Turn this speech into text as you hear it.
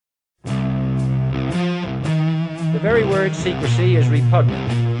very word secrecy is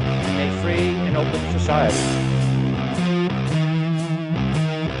repugnant in a free and open society.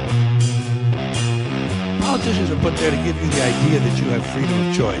 Politicians are put there to give you the idea that you have freedom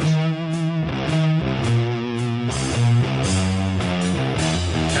of choice.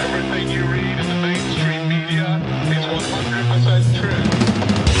 Everything you read in the mainstream media is 100% true.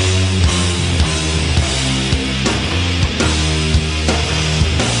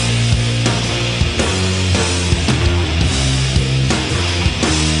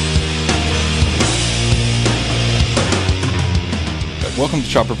 Welcome to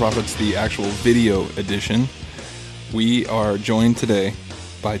Chopper Profits, the actual video edition. We are joined today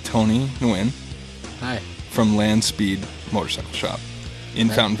by Tony Nguyen. Hi. From Land Speed Motorcycle Shop in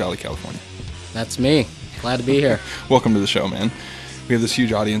Fountain Valley, California. That's me. Glad to be here. Welcome to the show, man. We have this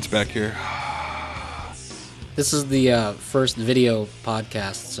huge audience back here. This is the first video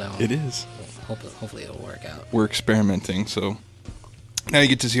podcast, so It is. Hopefully it'll work out. We're experimenting, so now you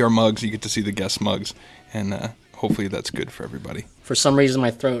get to see our mugs, you get to see the guest mugs, and hopefully that's good for everybody. For some reason,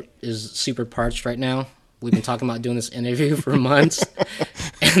 my throat is super parched right now. We've been talking about doing this interview for months,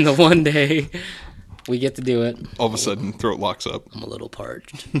 and the one day we get to do it, All of a sudden, throat locks up. I'm a little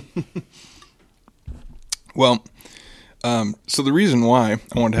parched. Well, so the reason why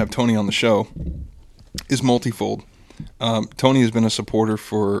I wanted to have Tony on the show is multifold. Tony has been a supporter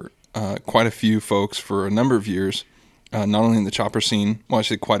for quite a few folks for a number of years, not only in the chopper scene, well, I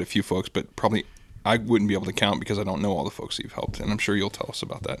say quite a few folks, but probably I wouldn't be able to count because I don't know all the folks you've helped, and I'm sure you'll tell us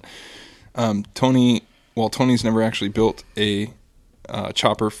about that. Tony's never actually built a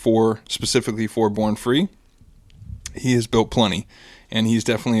chopper specifically for Born Free, he has built plenty, and he's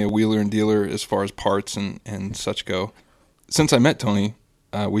definitely a wheeler and dealer as far as parts and such go. Since I met Tony,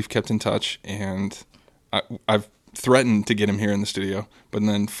 we've kept in touch, and I've threatened to get him here in the studio, but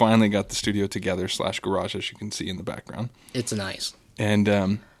then finally got the studio together / garage, as you can see in the background. It's nice.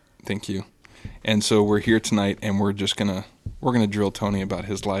 And thank you. And so we're here tonight, and we're gonna drill Tony about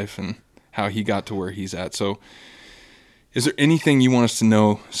his life and how he got to where he's at. So, is there anything you want us to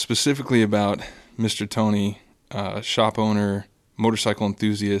know specifically about Mr. Tony, shop owner, motorcycle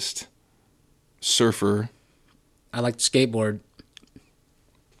enthusiast, surfer? I like to skateboard.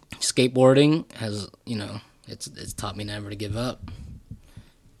 Skateboarding has, it's taught me never to give up.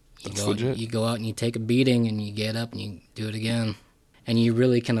 That's legit. You go out and you take a beating, and you get up and you do it again. And you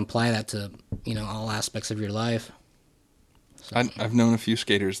really can apply that to, all aspects of your life. So. I've known a few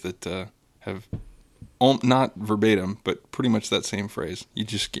skaters that have, not verbatim, but pretty much that same phrase. You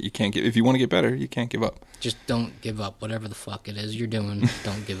can't give, if you want to get better, you can't give up. Just don't give up. Whatever the fuck it is you're doing,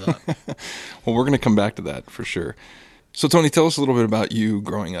 don't give up. Well, we're going to come back to that for sure. So, Tony, tell us a little bit about you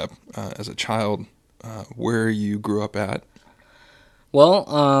growing up as a child, where you grew up at.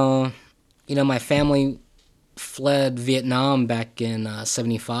 Well, my family fled Vietnam back in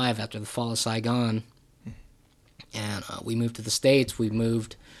 75 after the fall of Saigon, and we moved to the States.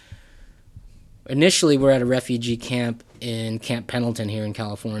 Initially we're at a refugee camp in Camp Pendleton here in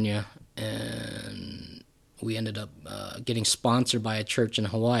California, and we ended up getting sponsored by a church in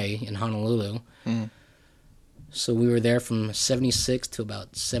Hawaii, in Honolulu. So we were there from 76 to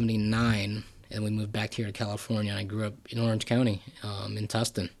about 79, and we moved back here to California, and I grew up in Orange County, in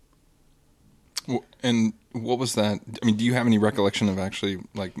Tustin. And what was that? I mean, do you have any recollection of actually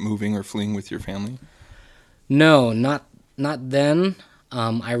like moving or fleeing with your family? No, not then.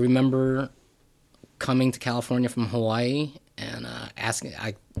 I remember coming to California from Hawaii and asking.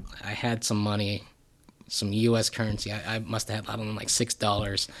 I had some money, some U.S. currency. I must have, I don't know, like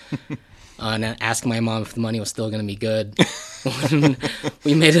 $6. And asking my mom if the money was still going to be good. When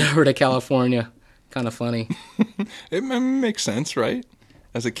we made it over to California. Kind of funny. It makes sense, right?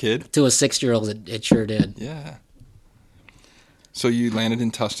 As a kid? To a 6-year-old, it sure did. Yeah. So you landed in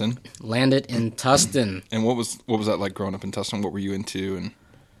Tustin. Landed in Tustin. And what was that like growing up in Tustin? What were you into, and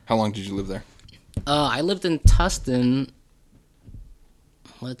how long did you live there? I lived in Tustin.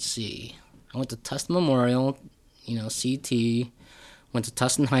 Let's see. I went to Tustin Memorial, CT. Went to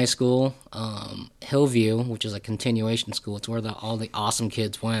Tustin High School, Hillview, which is a continuation school. It's where all the awesome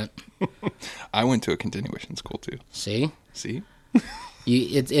kids went. I went to a continuation school too. See?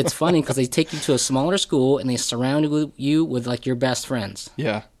 It's funny because they take you to a smaller school and they surround you with like your best friends.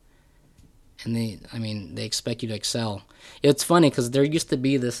 Yeah. And they expect you to excel. It's funny because there used to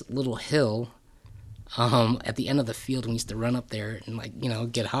be this little hill at the end of the field. We used to run up there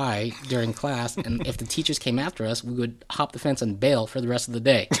and get high during class. And if the teachers came after us, we would hop the fence and bail for the rest of the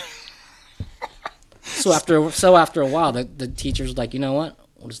day. So after a while, the teachers were like, you know what?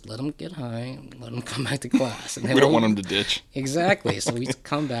 We'll just let them get high, let them come back to class. And we don't want them to ditch. Exactly. So we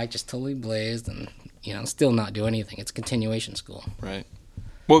come back just totally blazed and still not do anything. It's continuation school. Right.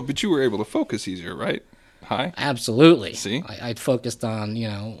 Well, but you were able to focus easier, right? Hi. Absolutely. See? I'd focused on,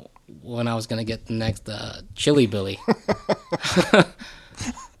 when I was going to get the next Chili Billy.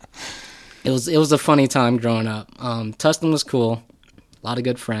 It was a funny time growing up. Tustin was cool. A lot of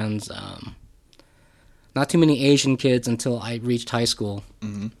good friends. Not too many Asian kids until I reached high school.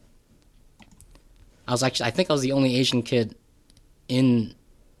 Mm-hmm. I think I was the only Asian kid in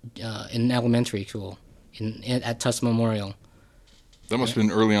elementary school at Tustin Memorial. That must have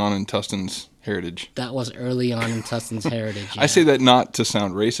been early on in Tustin's heritage. That was early on in Tustin's heritage. Yeah. I say that not to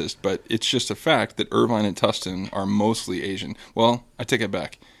sound racist, but it's just a fact that Irvine and Tustin are mostly Asian. Well, I take it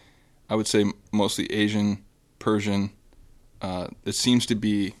back. I would say mostly Asian, Persian. It seems to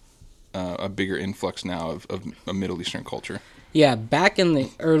be a bigger influx now of a Middle Eastern culture. Yeah, back in the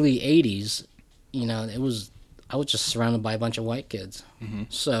early 80s, I was just surrounded by a bunch of white kids. Mm-hmm.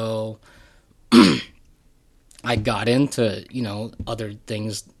 So I got into, other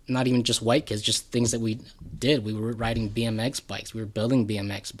things, not even just white kids, just things that we did. We were riding BMX bikes. We were building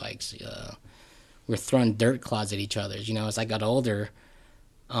BMX bikes. We were throwing dirt clods at each other. As I got older,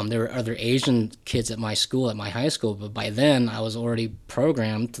 there were other Asian kids at my school, at my high school, but by then I was already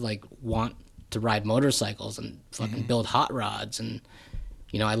programmed to want to ride motorcycles and fucking build hot rods, and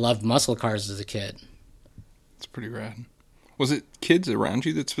I loved muscle cars as a kid. It's pretty rad. Was it kids around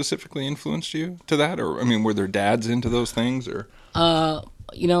you that specifically influenced you to that, or were their dads into those things, or?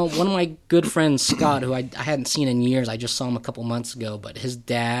 One of my good friends, Scott, who I hadn't seen in years, I just saw him a couple months ago, but his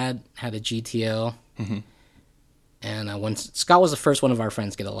dad had a GTO. Mm-hmm. And when Scott was the first one of our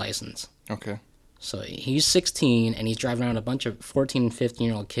friends to get a license. Okay. So he's 16, and he's driving around a bunch of 14 and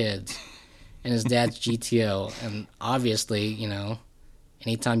 15-year-old kids in his dad's GTO. And obviously,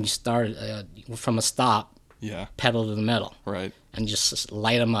 anytime you start from a stop, pedal to the metal. Right. And just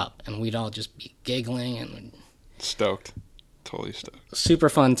light them up. And we'd all just be giggling and... Stoked. Totally stoked. Super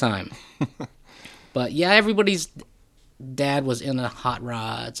fun time. But, yeah, everybody's dad was into hot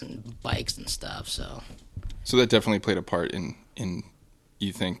rods and bikes and stuff, so... So that definitely played a part in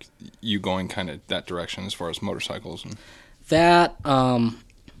you think, you going kind of that direction as far as motorcycles? And that,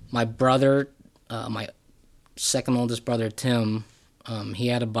 my brother, my second oldest brother, Tim, he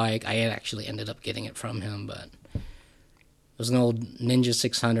had a bike. I had actually ended up getting it from him, but it was an old Ninja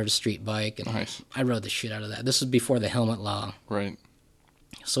 600 street bike, and nice. I rode the shit out of that. This was before the helmet law. Right.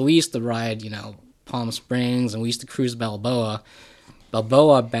 So we used to ride, Palm Springs, and we used to cruise Balboa.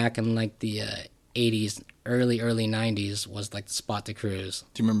 Balboa back in, the 80s, early 90s was the spot to cruise.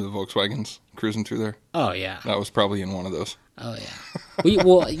 Do you remember the Volkswagens cruising through there? Oh, yeah. That was probably in one of those. Oh, yeah.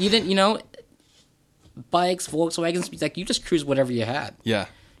 You didn't, bikes, Volkswagens, you just cruise whatever you had. Yeah.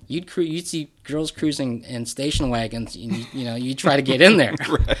 You'd see girls cruising in station wagons, and you'd try to get in there.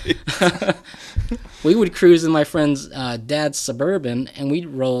 Right. We would cruise in my friend's dad's Suburban, and we'd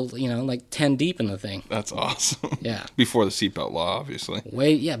roll, 10 deep in the thing. That's awesome. Yeah. Before the seatbelt law, obviously.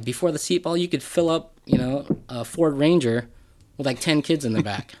 Before the seatbelt, you could fill up, a Ford Ranger with 10 kids in the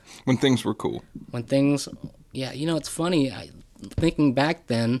back. When things were cool. It's funny. Thinking back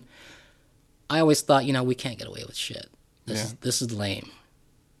then, I always thought, we can't get away with shit. This is lame.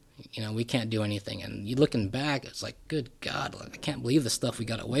 We can't do anything. And you looking back, it's good God, I can't believe the stuff we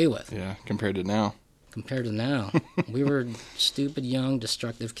got away with. Yeah, compared to now. We were stupid, young,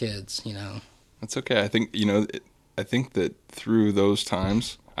 destructive kids, That's okay. I think, I think that through those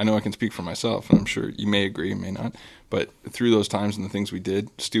times, I know I can speak for myself, and I'm sure you may agree, you may not, but through those times and the things we did,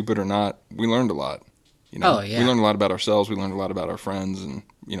 stupid or not, we learned a lot. Oh, yeah. We learned a lot about ourselves, we learned a lot about our friends, and,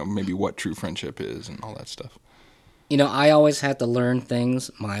 maybe what true friendship is and all that stuff. I always had to learn things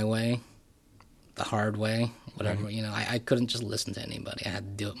my way, the hard way, whatever. Right. I couldn't just listen to anybody. I had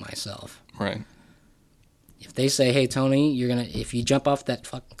to do it myself. Right. If they say, "Hey, Tony, if you jump off that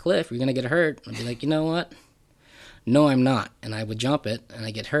fucking cliff, you're gonna get hurt," I'd be like, "You know what? No, I'm not." And I would jump it, and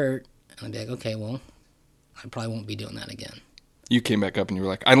I get hurt, and I'd be like, "Okay, well, I probably won't be doing that again." You came back up and you were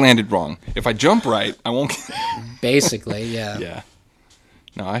like, "I landed wrong. If I jump right, I won't." Basically, yeah. Yeah.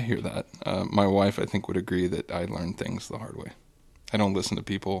 No, I hear that. My wife, I think, would agree that I learn things the hard way. I don't listen to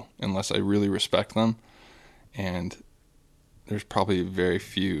people unless I really respect them, and there's probably very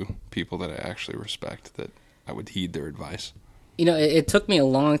few people that I actually respect that I would heed their advice. It took me a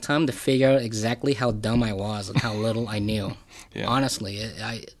long time to figure out exactly how dumb I was and how little I knew. Yeah. Honestly,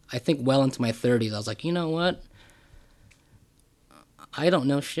 I think well into my 30s, I was like, you know what? I don't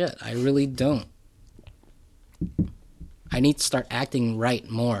know shit. I really don't. I need to start acting right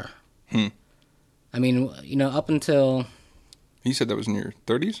more. Up until... You said that was in your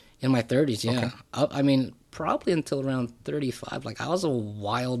 30s? In my 30s, yeah. Okay. Probably until around 35. I was a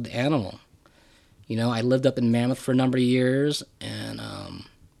wild animal. You know, I lived up in Mammoth for a number of years, and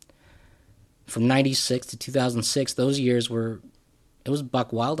from 96 to 2006, those years it was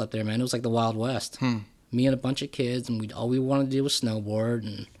buck wild up there, man. It was like the Wild West. Me and a bunch of kids, and all we wanted to do was snowboard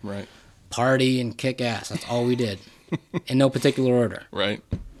and Right. party and kick ass. That's all we did, in no particular order. Right.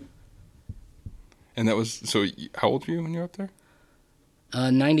 And that was, so how old were you when you were up there?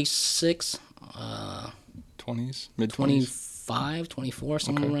 96, 20s? Mid-20s? 25, 24,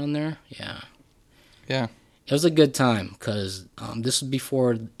 somewhere Okay. around there. Yeah. Yeah. It was a good time because this was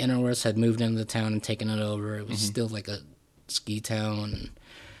before NOS had moved into the town and taken it over. It was still like a ski town. And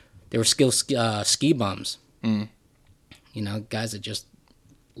there were still ski bums. Mm. You know, guys that just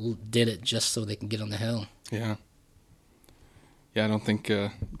did it just so they can get on the hill. Yeah. Yeah, I don't think,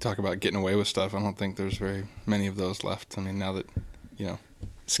 talk about getting away with stuff, I don't think there's very many of those left. I mean, now that, you know,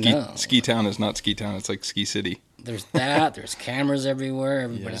 No. Ski Town is not Ski Town, it's like Ski City. There's that. There's cameras everywhere.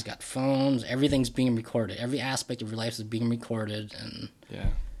 Everybody's got phones. Everything's being recorded. Every aspect of your life is being recorded. And Yeah.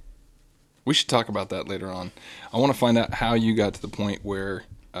 We should talk about that later on. I want to find out how you got to the point where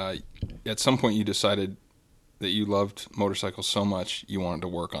at some point you decided that you loved motorcycles so much you wanted to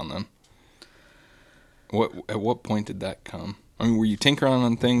work on them. At what point did that come? I mean, were you tinkering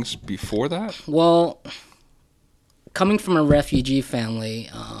on things before that? well, coming from a refugee family,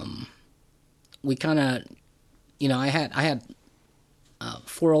 we kind of, you know, I had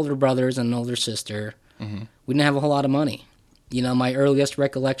 4 older brothers and an older sister. Mm-hmm. We didn't have a whole lot of money. You know, my earliest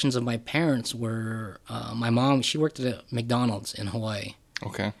recollections of my parents were my mom. She worked at a McDonald's in Hawaii.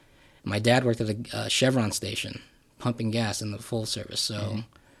 Okay. My dad worked at a Chevron station, pumping gas in the full service. So,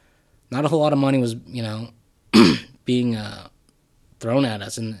 not a whole lot of money was, you know, being thrown at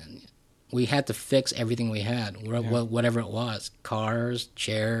us, and we had to fix everything we had, whatever it was, cars,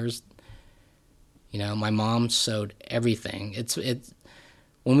 chairs. You know, my mom sewed everything. It's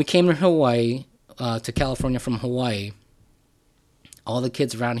when we came to Hawaii, to California from Hawaii, all the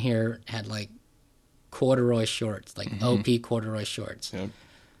kids around here had like corduroy shorts, like OP corduroy shorts. Yep.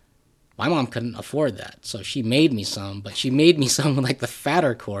 My mom couldn't afford that, so she made me some, but she made me some with like the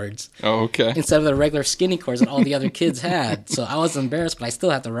fatter cords Oh, okay. instead of the regular skinny cords that all the other kids had. So I was embarrassed, but I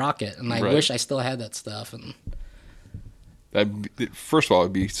still had to rock it, and I Right. wish I still had that stuff. And First of all, it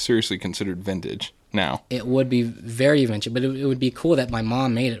would be seriously considered vintage now. it would be very vintage, but it would be cool that my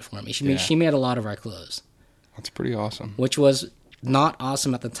mom made it for me. Yeah. She made a lot of our clothes, That's pretty awesome. which was not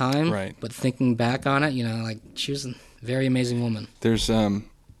awesome at the time. Right. But thinking back on it, you know, like she was a very amazing woman. There's,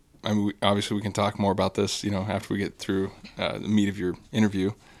 I mean, obviously we can talk more about this, you know, after we get through the meat of your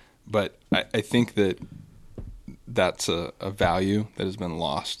interview. But I think that that's a value that has been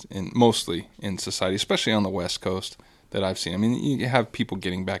lost mostly in society, especially on the West Coast that I've seen. I mean, you have people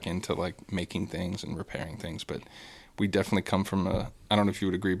getting back into like making things and repairing things, but we definitely come from I don't know if you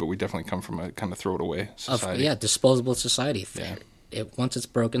would agree, but we definitely come from a kind of throw it away society. Disposable society. Yeah. Once it's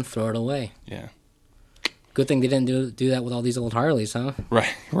broken, throw it away. Yeah. Good thing they didn't do that with all these old Harleys, huh?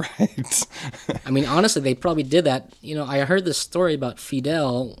 Right. Right. I mean, honestly, they probably did that. You know, I heard this story about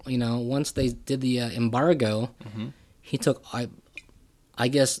Fidel. You know, once they did the embargo, he took, I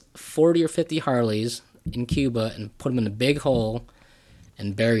guess, 40 or 50 Harleys in Cuba and put them in a big hole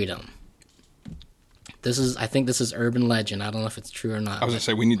and buried them. I think this is urban legend. I don't know if it's true or not. I was going to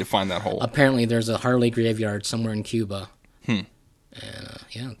say, we need to find that hole. Apparently, there's a Harley graveyard somewhere in Cuba. And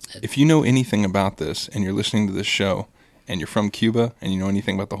yeah, If you know anything about this and you're listening to this show and you're from Cuba and you know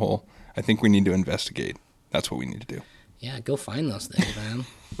anything about the hole, I think we need to investigate. That's what we need to do. yeah, go find those things, man.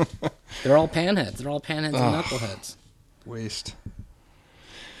 They're all panheads. They're all panheads and knuckleheads. Waste.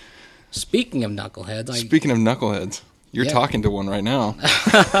 Speaking of knuckleheads, Speaking of knuckleheads, you're Yeah. talking to one right now.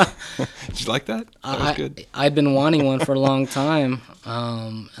 Did you like that? That was good. I've been wanting one for a long time,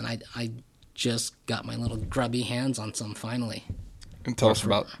 and I just got my little grubby hands on some finally. And tell us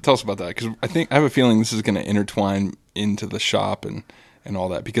about that, because I have a feeling this is going to intertwine into the shop and all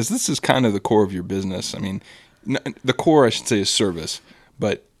that, because this is kind of the core of your business. I mean, the core, I should say, is service,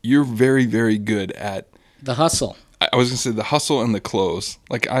 but you're very, very good at. The hustle. I was going to say the hustle and the close.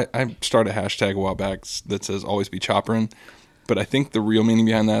 Like I started a hashtag a while back that says "always be choppering," but I think the real meaning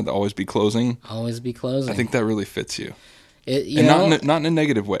behind that, always be closing. Always be closing. I think that really fits you, you and know, not in a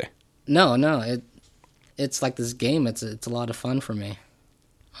negative way. No. It's like this game. It's a lot of fun for me.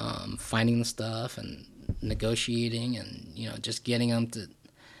 Finding the stuff and negotiating and, you know, just getting them to,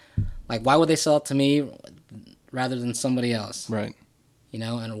 like, why would they sell it to me rather than somebody else? Right. You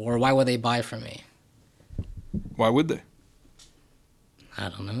know, or why would they buy from me? Why would they? I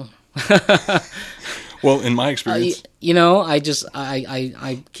don't know. Well, in my experience, You know, I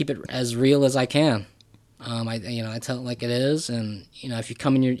keep it as real as I can. I tell it like it is, and you know, if you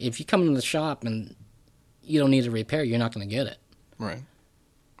come into the shop and you don't need a repair, you're not going to get it. Right.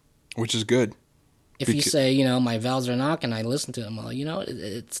 Which is good. If you say, my valves are knocking, I listen to them. Well,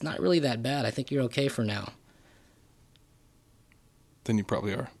 it's not really that bad. I think you're okay for now. Then you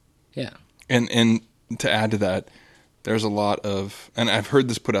probably are. Yeah. And to add to that, there's a lot of, and I've heard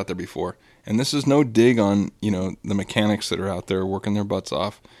this put out there before, and this is no dig on, the mechanics that are out there working their butts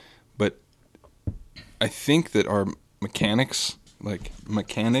off, but I think that our mechanics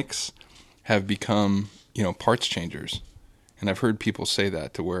have become, parts changers. And I've heard people say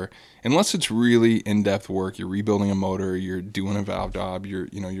that, to where, unless it's really in-depth work, you're rebuilding a motor, you're doing a valve job, you're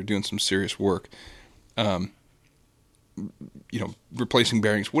doing some serious work, replacing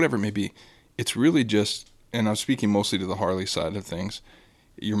bearings, whatever it may be, it's really just, and I'm speaking mostly to the Harley side of things,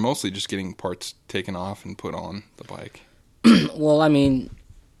 you're mostly just getting parts taken off and put on the bike. Well, I mean,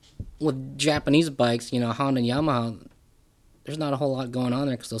 with Japanese bikes, Honda and Yamaha, there's not a whole lot going on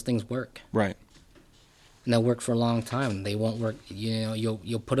there because those things work. Right. And they'll work for a long time. They won't work,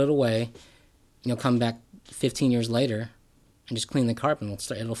 you'll put it away, you'll come back 15 years later and just clean the carb and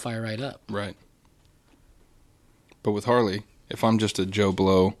it'll fire right up. Right. But with Harley, if I'm just a Joe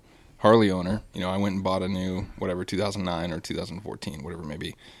Blow Harley owner, I went and bought a new, 2009 or 2014, whatever it may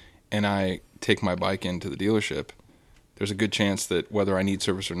be, and I take my bike into the dealership, there's a good chance that whether I need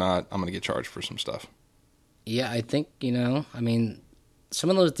service or not, I'm going to get charged for some stuff. Yeah, I think, some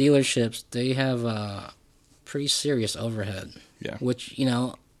of those dealerships, they have pretty serious overhead. Yeah. Which,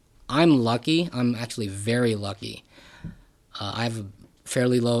 I'm lucky. I'm actually very lucky. I have a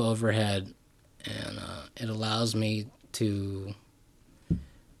fairly low overhead, and it allows me to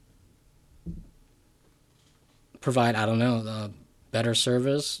provide, better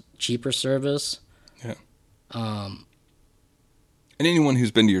service, cheaper service. Yeah. And anyone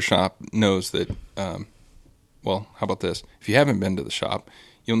who's been to your shop knows that, how about this? If you haven't been to the shop,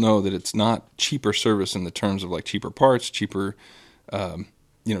 you'll know that it's not cheaper service in the terms of like cheaper parts, cheaper,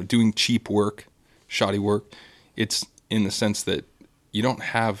 doing cheap work, shoddy work. It's in the sense that you don't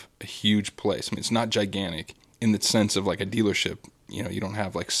have a huge place. I mean, it's not gigantic in the sense of like a dealership. You don't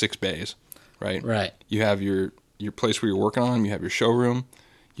have like 6 bays, right? Right. You have your place where you're working on. You have your showroom.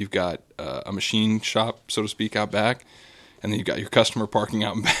 You've got a machine shop, so to speak, out back. And then you've got your customer parking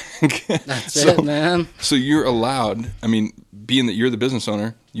out in back. That's it, man. So you're allowed, being that you're the business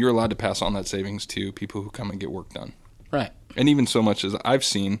owner, you're allowed to pass on that savings to people who come and get work done. Right. And even so much as I've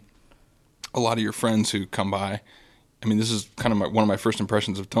seen a lot of your friends who come by, this is kind of one of my first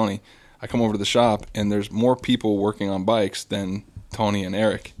impressions of Tony. I come over to the shop, and there's more people working on bikes than Tony and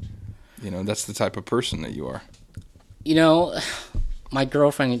Eric. That's the type of person that you are. My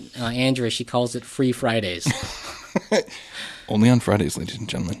girlfriend, Andrea, she calls it Free Fridays. Only on Fridays, ladies and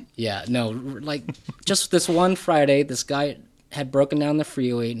gentlemen. Yeah, no, like just this one Friday, this guy had broken down the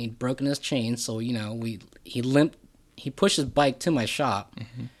freeway and he'd broken his chain. So he pushed his bike to my shop,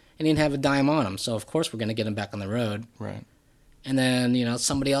 and he didn't have a dime on him. So of course we're gonna get him back on the road. Right. And then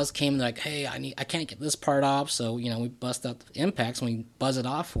somebody else came like, hey, I can't get this part off. So we bust out the impacts and we buzz it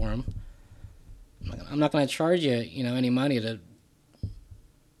off for him. I'm not gonna charge you any money to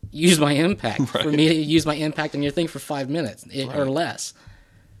use my impact, right, for me to use my impact on your thing for 5 minutes or less.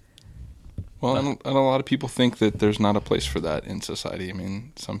 Well, and a lot of people think that there's not a place for that in society.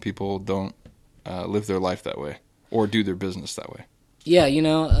 Some people don't live their life that way or do their business that way. Yeah,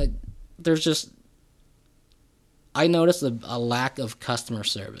 there's just, I noticed a lack of customer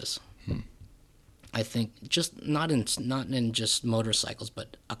service. I think just not in just motorcycles,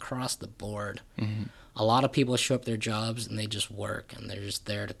 but across the board. Mm-hmm. A lot of people show up their jobs and they just work, and they're just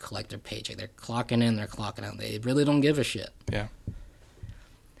there to collect their paycheck. They're clocking in, they're clocking out. They really don't give a shit. Yeah.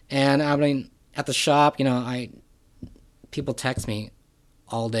 And at the shop, people text me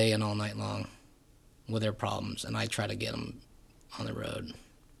all day and all night long with their problems, and I try to get them on the road.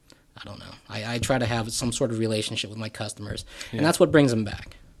 I don't know. I try to have some sort of relationship with my customers, and that's what brings them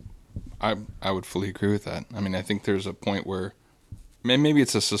back. I would fully agree with that. I think there's a point where maybe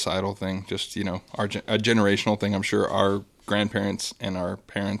it's a societal thing, just, a generational thing. I'm sure our grandparents and our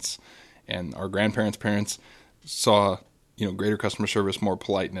parents and our grandparents' parents saw, greater customer service, more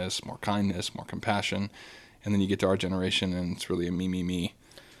politeness, more kindness, more compassion. And then you get to our generation and it's really a me.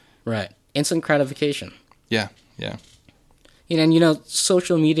 Right. Instant gratification. Yeah, yeah. And,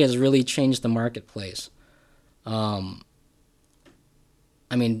 social media has really changed the marketplace. 20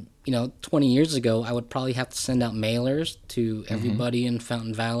 years ago, I would probably have to send out mailers to everybody in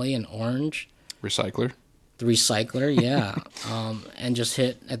Fountain Valley and Orange. Recycler? The recycler, yeah. And just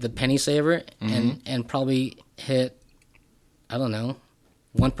hit at the penny saver and probably hit,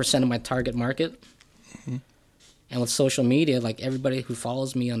 1% of my target market. Mm-hmm. And with social media, like everybody who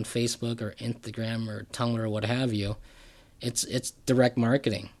follows me on Facebook or Instagram or Tumblr or what have you, it's direct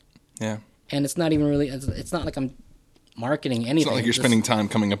marketing. Yeah. And it's not even really, it's not like I'm marketing anything. It's not like you're spending time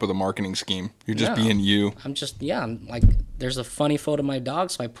coming up with a marketing scheme. You're just being you. I'm like, there's a funny photo of my dog,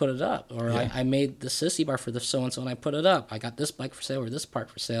 so I put it up. Or I made the sissy bar for the so-and-so, and I put it up. I got this bike for sale or this part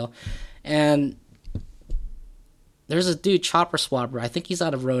for sale. And there's a dude, Chopper Swapper. I think he's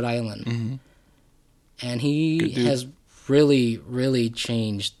out of Rhode Island. Mm-hmm. And he has really, really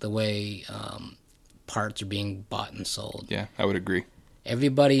changed the way parts are being bought and sold. Yeah, I would agree.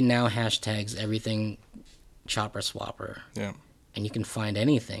 Everybody now hashtags everything Chopper Swapper. Yeah. And you can find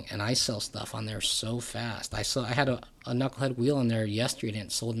anything. And I sell stuff on there so fast. I had a knucklehead wheel on there yesterday and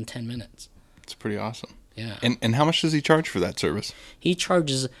it sold in 10 minutes. It's pretty awesome. Yeah. And how much does he charge for that service? He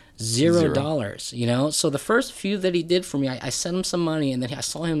charges $0, you know? So the first few that he did for me, I sent him some money, and then I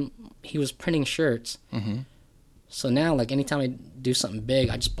saw him, he was printing shirts. Mm-hmm. So now, like, anytime I do something big,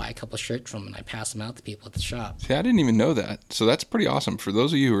 I just buy a couple of shirts from him, and I pass them out to people at the shop. See, I didn't even know that. So that's pretty awesome. For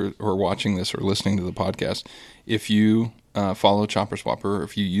those of you who are watching this or listening to the podcast, if you follow Chopper Swapper, or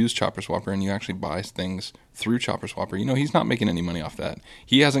if you use Chopper Swapper and you actually buy things through Chopper Swapper, you know he's not making any money off that.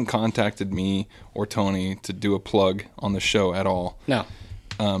 He hasn't contacted me or Tony to do a plug on the show at all. No.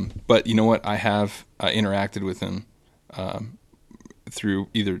 But you know what? I have interacted with him through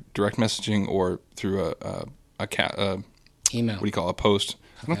either direct messaging or through Email. What do you call it? A post?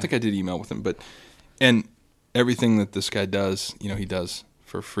 I don't think I did email with him, and everything that this guy does, you know, he does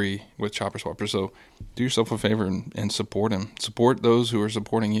for free with Chopper Swapper. So do yourself a favor and support him. Support those who are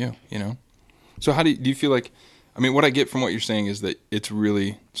supporting you, you know? So how do you feel like, I mean, what I get from what you're saying is that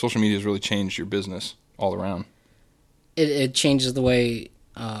social media has really changed your business all around. It changes the way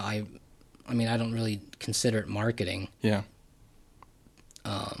I don't really consider it marketing. Yeah.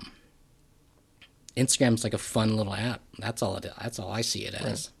 Instagram's like a fun little app. That's all I see it as.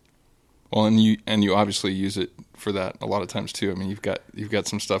 Right. Well, and you obviously use it for that a lot of times too. I mean, you've got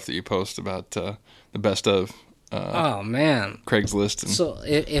some stuff that you post about the best of. Oh man, Craigslist. And so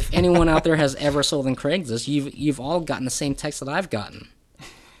if anyone out there has ever sold in Craigslist, you've all gotten the same text that I've gotten.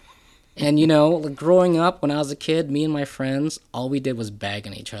 And you know, like growing up when I was a kid, me and my friends, all we did was bag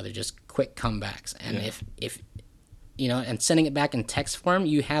on each other, just quick comebacks. And if you know, and sending it back in text form,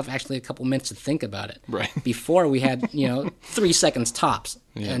 you have actually a couple minutes to think about it. Right. Before we had, 3 seconds tops,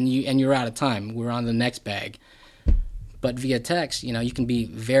 and you're out of time. We're on the next bag. But via text, you can be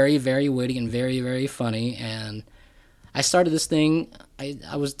very, very witty and very, very funny. And I started this thing.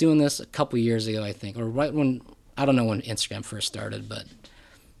 I was doing this a couple years ago, I think, or right when, I don't know when Instagram first started, but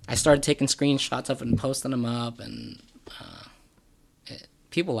I started taking screenshots of it and posting them up, and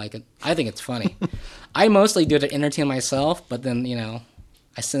people like it. I think it's funny. I mostly do it to entertain myself, but then,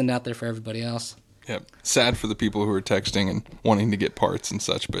 I send it out there for everybody else. Yeah. Sad for the people who are texting and wanting to get parts and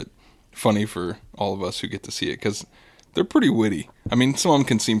such, but funny for all of us who get to see it because they're pretty witty. I mean, some of them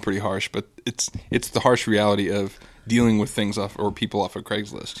can seem pretty harsh, but it's the harsh reality of dealing with things or people off of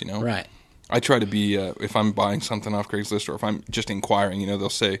Craigslist, Right. I try to be, if I'm buying something off Craigslist or if I'm just inquiring, they'll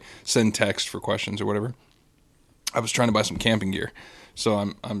say, send text for questions or whatever. I was trying to buy some camping gear. So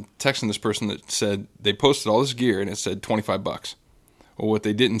I'm texting this person that said they posted all this gear and it said $25. Well, what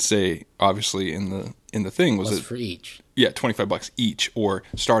they didn't say, obviously, in the thing was for each. Yeah, $25 each, or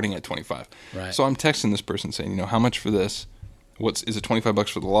starting at $25. Right. So I'm texting this person saying, how much for this? Is it $25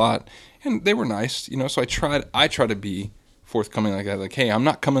 for the lot? And they were nice, So I try to be forthcoming like that. Like, hey, I'm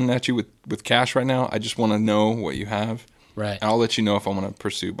not coming at you with cash right now. I just want to know what you have. Right. And I'll let you know if I want to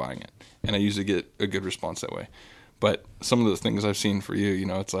pursue buying it. And I usually get a good response that way. But some of the things I've seen for you,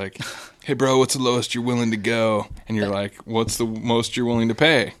 it's like, hey, bro, what's the lowest you're willing to go? And you're like, what's the most you're willing to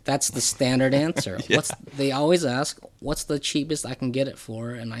pay? That's the standard answer. Yeah. They always ask, what's the cheapest I can get it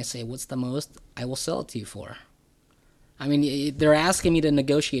for? And I say, what's the most I will sell it to you for? I mean, they're asking me to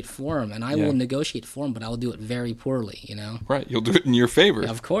negotiate for them, and I will negotiate for them, but I will do it very poorly, Right. You'll do it in your favor.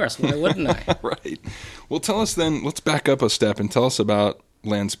 Of course. Why wouldn't I? Right. Well, tell us then, let's back up a step and tell us about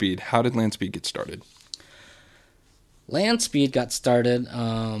Landspeed. How did Landspeed get started? Landspeed got started.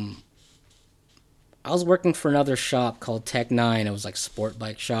 I was working for another shop called Tech 9. It was like a sport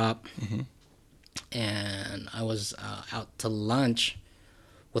bike shop. Mm-hmm. And I was out to lunch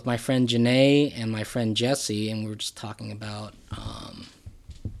with my friend Janae and my friend Jesse, and we were just talking about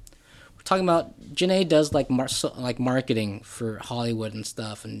Janae does like marketing for Hollywood and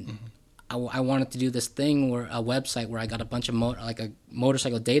stuff, and mm-hmm. I wanted to do this thing where a website where I got a bunch of a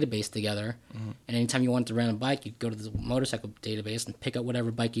motorcycle database together, mm-hmm. and anytime you wanted to rent a bike, you'd go to the motorcycle database and pick up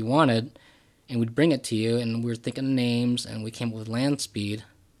whatever bike you wanted, and we'd bring it to you. And we were thinking of names, and we came up with Landspeed.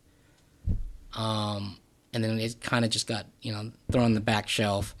 and then it kind of just got, thrown on the back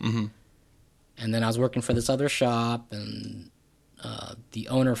shelf. Mm-hmm. And then I was working for this other shop, and the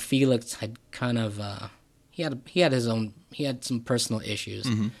owner Felix had kind of he had some personal issues,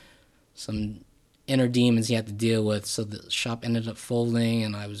 some inner demons he had to deal with. So the shop ended up folding,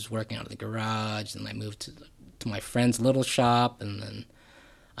 and I was working out of the garage, and I moved to my friend's little shop, and then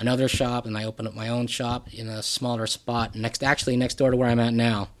another shop, and I opened up my own shop in a smaller spot next door to where I'm at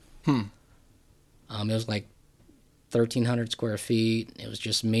now. It was like 1,300 square feet. It was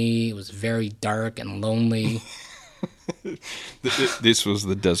just me. It was very dark and lonely. This was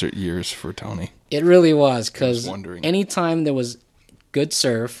the desert years for Tony. It really was, because wondering. anytime there was good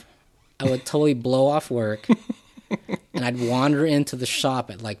surf, I would totally blow off work, and I'd wander into the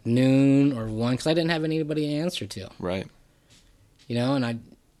shop at like noon or 1 because I didn't have anybody to answer to. Right.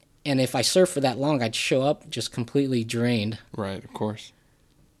 And if I surfed for that long, I'd show up just completely drained. Right, of course.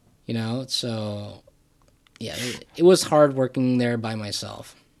 So yeah, it was hard working there by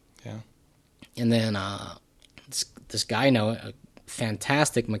myself. Yeah. And then this guy I know, a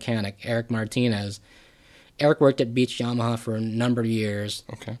fantastic mechanic, Eric Martinez. Eric worked at Beach Yamaha for a number of years.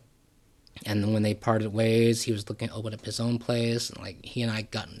 Okay. And then when they parted ways, he was looking to open up his own place. And like he and I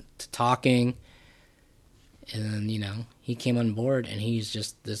got to talking. And then, he came on board, and he's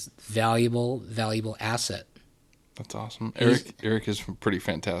just this valuable asset. That's awesome. Eric is pretty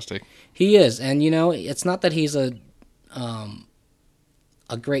fantastic. He is. And, it's not that he's a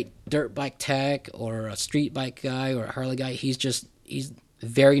great dirt bike tech or a street bike guy or a Harley guy. He's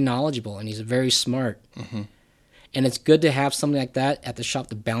very knowledgeable, and he's very smart. Mm-hmm. And it's good to have something like that at the shop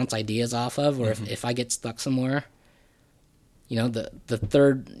to bounce ideas off of, or if I get stuck somewhere, the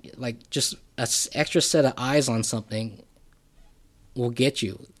third, like just an extra set of eyes on something will get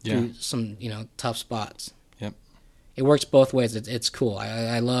you through some, tough spots. Yep. It works both ways. It's cool.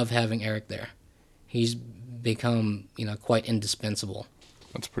 I love having Eric there. He's become, quite indispensable.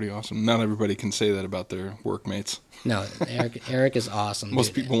 That's pretty awesome. Not everybody can say that about their workmates. No, Eric is awesome.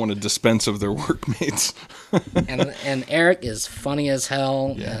 Most people want to dispense of their workmates. and Eric is funny as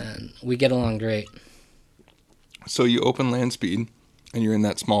hell, and we get along great. So you open Land Speed, and you're in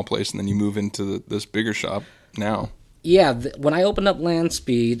that small place, and then you move into this bigger shop now. Yeah, when I opened up Land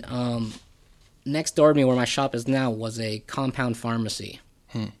Speed, next door to me where my shop is now was a compound pharmacy.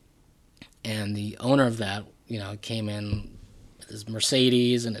 And the owner of that, came in with his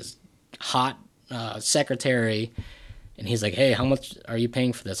Mercedes and his hot secretary, and he's like, "Hey, how much are you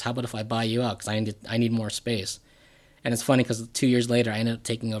paying for this? How about if I buy you out? Because I need more space." And it's funny because 2 years later, I ended up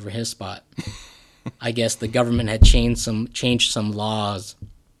taking over his spot. I guess the government had changed some laws,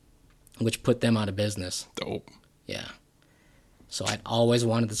 which put them out of business. Dope. Yeah. So I'd always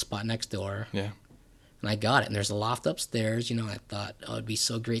wanted the spot next door. Yeah. And I got it. And there's a loft upstairs. I thought, it'd be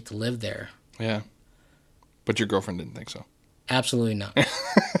so great to live there. Yeah. But your girlfriend didn't think so. Absolutely not.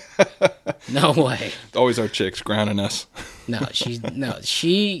 No way. Always our chicks grounding us. She's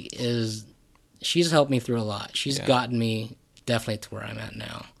helped me through a lot. She's gotten me definitely to where I'm at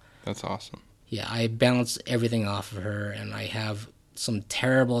now. That's awesome. Yeah, I bounce everything off of her, and I have some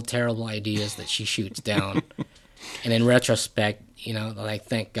terrible, terrible ideas that she shoots down. And in retrospect,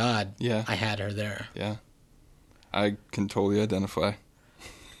 thank God I had her there. Yeah. I can totally identify.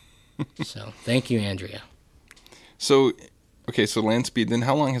 So, thank you, Andrea. So, okay, so Land Speed, then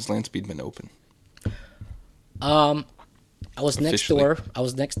how long has Land Speed been open? I was Officially. next door. I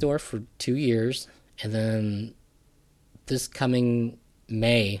was next door for 2 years, and then this coming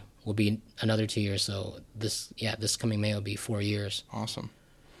May will be another 2 years. So this coming May will be 4 years. Awesome.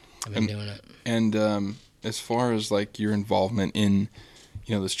 I've been doing it. And as far as like your involvement in,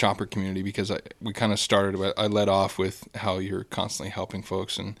 this chopper community, because we kind of started, I led off with how you're constantly helping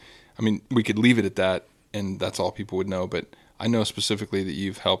folks, and I mean we could leave it at that, and that's all people would know. But I know specifically that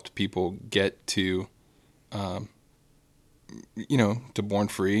you've helped people get to, to Born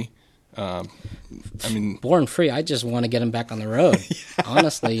Free. Born Free, I just want to get them back on the road.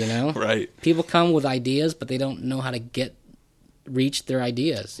 Honestly, Right. People come with ideas, but they don't know how to reach their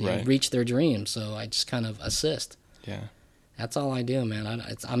ideas, reach their dreams. So I just kind of assist. Yeah. That's all I do, man.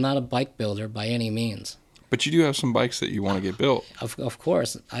 I'm not a bike builder by any means. But you do have some bikes that you want to get built. Of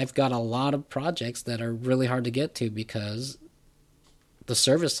course. I've got a lot of projects that are really hard to get to because the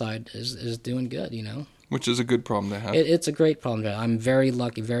service side is doing good, Which is a good problem to have. It's a great problem. I'm very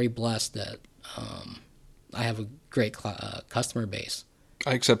lucky, very blessed that I have a great customer base.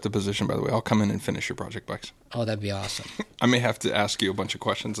 I accept the position, by the way. I'll come in and finish your project bikes. Oh, that'd be awesome. I may have to ask you a bunch of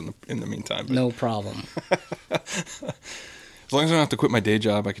questions in the meantime. But No problem. as long as I don't have to quit my day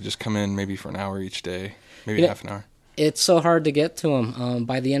job, I could just come in maybe for an hour each day, maybe half an hour. It's so hard to get to them.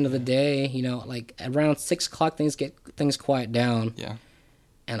 By the end of the day, like around 6 o'clock, things quiet down. Yeah,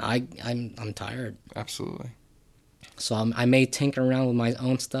 And I'm tired. absolutely. So I may tinker around with my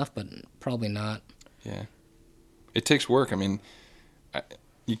own stuff, but probably not. Yeah, it takes work. I mean,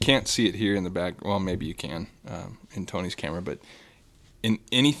 you can't see it here in the back. Well, maybe you can in Tony's camera, but in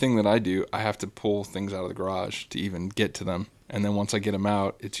anything that I do, I have to pull things out of the garage to even get to them. And then once I get them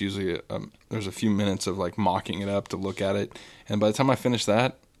out, it's usually there's a few minutes of like mocking it up to look at it. And by the time I finish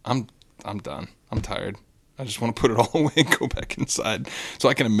that, I'm done. I'm tired. I just want to put it all away and go back inside. So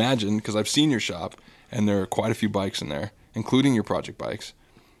I can imagine, because I've seen your shop, and there are quite a few bikes in there, including your project bikes.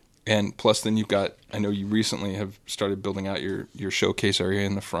 And plus, then you've got, I know you recently have started building out your showcase area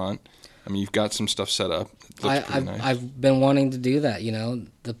in the front. I mean, you've got some stuff set up. It looks pretty nice. I've been wanting to do that.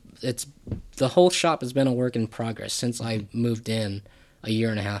 The whole shop has been a work in progress since I moved in a year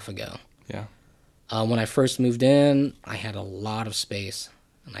and a half ago. Yeah. When I first moved in, I had a lot of space,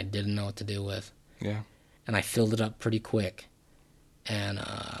 and I didn't know what to do with. Yeah. And I filled it up pretty quick. And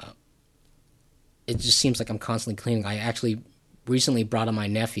it just seems like I'm constantly cleaning. I actually recently brought in my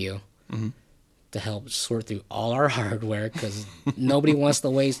nephew to help sort through all our hardware, because nobody wants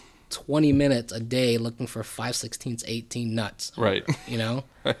to waste 20 minutes a day looking for 5/16 18 nuts. Right.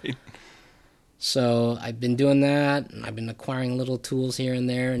 Right. So I've been doing that, and I've been acquiring little tools here and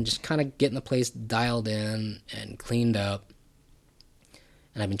there, and just kind of getting the place dialed in and cleaned up.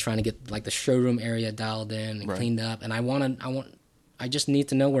 And I've been trying to get like the showroom area dialed in and cleaned up. And I just need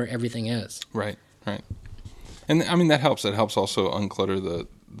to know where everything is. Right. Right. And I mean, that helps. That helps also unclutter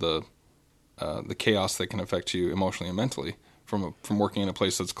the chaos that can affect you emotionally and mentally from working in a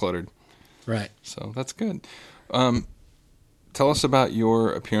place that's cluttered. Right. So that's good. Tell us about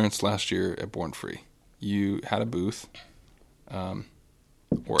your appearance last year at Born Free. You had a booth, or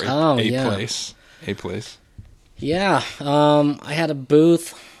place. A place. Yeah. I had a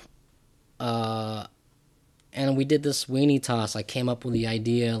booth, and we did this weenie toss. I came up with the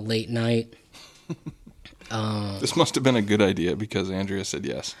idea late night. This must have been a good idea because Andrea said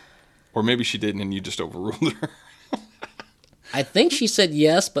yes. Or maybe she didn't and you just overruled her. I think she said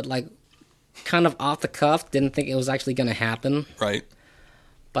yes, but like kind of off the cuff, didn't think it was actually going to happen. Right.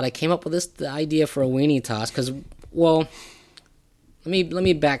 But I came up with the idea for a weenie toss because, well, let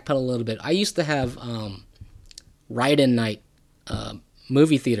me backpedal a little bit. I used to have ride-in night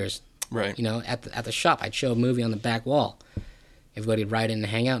movie theaters. Right. At the shop, I'd show a movie on the back wall. Everybody would ride in and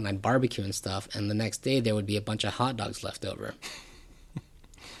hang out, and I'd barbecue and stuff. And the next day, there would be a bunch of hot dogs left over.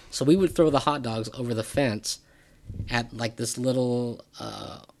 So we would throw the hot dogs over the fence at like this little,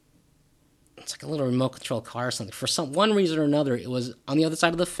 it's like a little remote control car or something. For one reason or another, it was on the other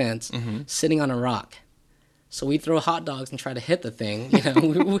side of the fence, sitting on a rock. So we'd throw hot dogs and try to hit the thing.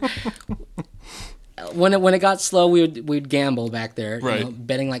 When it got slow, we'd gamble back there, right.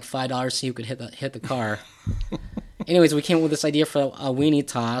 Betting like $5 so you could hit the car. Anyways, we came up with this idea for a weenie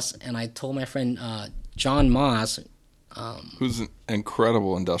toss, and I told my friend John Moss, who's an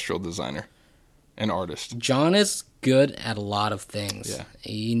incredible industrial designer and artist. John is good at a lot of things. Yeah.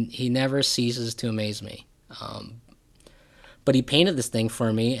 He never ceases to amaze me. But he painted this thing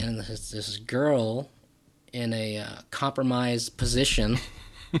for me, and this girl in a compromised position,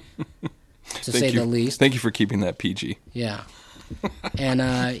 to say the least. Thank you for keeping that PG. Yeah.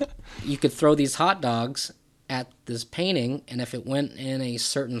 And you could throw these hot dogs at this painting, and if it went in a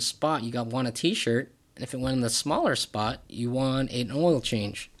certain spot, you won a T-shirt, and if it went in the smaller spot, you won an oil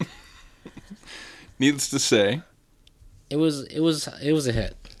change. Needless to say, it was a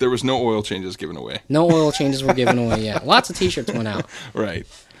hit. There was no oil changes given away. No oil changes were given away yet. Lots of T-shirts went out. Right.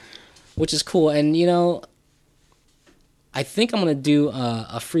 Which is cool, and I think I'm going to do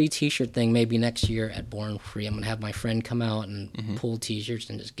a free T-shirt thing maybe next year at Born Free. I'm going to have my friend come out and pull T-shirts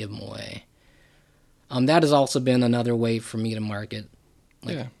and just give them away. That has also been another way for me to market.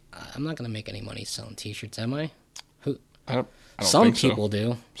 Yeah. I'm not going to make any money selling T-shirts, am I? I don't Some think people so.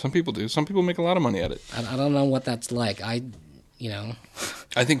 do. Some people do. Some people make a lot of money at it. I don't know what that's like. I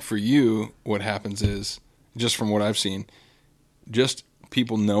think for you, what happens is, just from what I've seen, just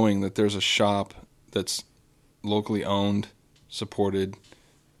people knowing that there's a shop that's locally owned, supported,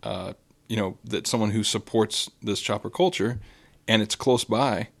 that someone who supports this chopper culture, and it's close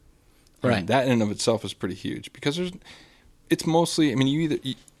by. Right. I mean, that in and of itself is pretty huge because it's mostly, I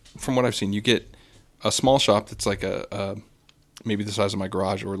mean, from what I've seen, you get a small shop that's like a maybe the size of my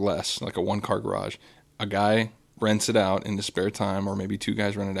garage or less, like a one-car garage. A guy rents it out in his spare time, or maybe two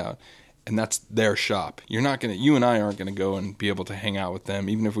guys rent it out, and that's their shop. You and I aren't gonna go and be able to hang out with them,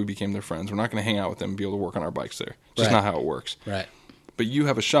 even if we became their friends. We're not gonna hang out with them and be able to work on our bikes there. It's just not how it works. Right. But you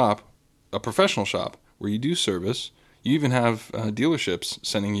have a shop, a professional shop, where you do service. You even have dealerships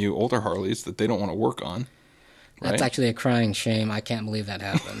sending you older Harleys that they don't want to work on. That's right? actually a crying shame. I can't believe that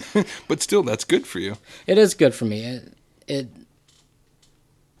happened. But still, that's good for you. It is good for me.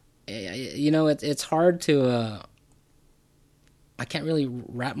 It's hard to. I can't really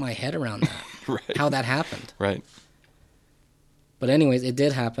wrap my head around that. Right. How that happened. Right. But anyways, it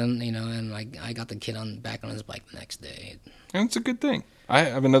did happen, and I got the kid back on his bike the next day. And it's a good thing. I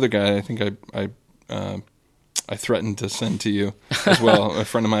have another guy I think I threatened to send to you as well, a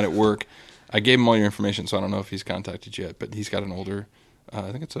friend of mine at work. I gave him all your information, so I don't know if he's contacted you yet, but he's got an older,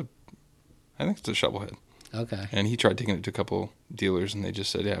 I think it's a shovelhead. Okay. And he tried taking it to a couple dealers, and they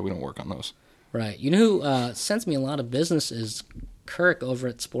just said, yeah, we don't work on those. Right. You know who sends me a lot of business is Kirk over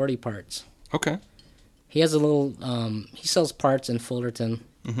at Sporty Parts. Okay. He has a little, he sells parts in Fullerton,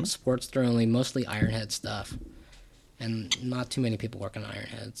 sports only, mostly Ironhead stuff. And not too many people work on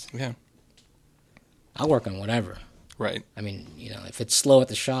Ironheads. Yeah. I'll work on whatever. Right. I mean, if it's slow at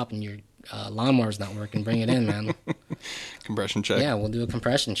the shop and your lawnmower's not working, bring it in, man. Compression check. Yeah, we'll do a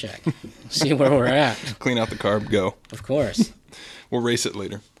compression check. See where we're at. Clean out the carb, go. Of course. We'll race it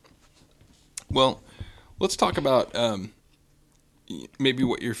later. Well, let's talk about maybe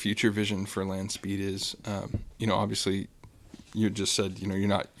what your future vision for Land Speed is. Obviously, you just said, you're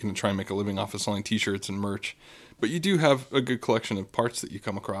not going to try and make a living off of selling T-shirts and merch, but you do have a good collection of parts that you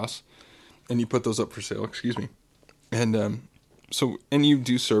come across, and you put those up for sale. Excuse me. And and you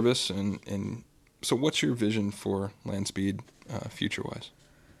do service, and so what's your vision for Land Speed future-wise?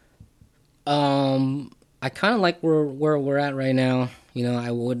 I kind of like where we're at right now.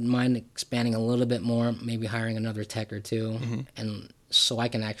 I wouldn't mind expanding a little bit more, maybe hiring another tech or two, and so I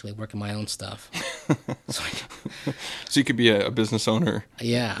can actually work on my own stuff. So you could be a business owner.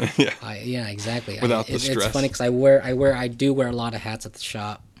 Yeah. Yeah. Exactly. Without the stress. It's funny because I do wear a lot of hats at the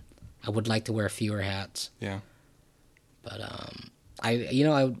shop. I would like to wear fewer hats. Yeah. But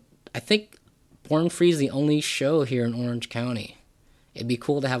I think Born Free is the only show here in Orange County. It'd be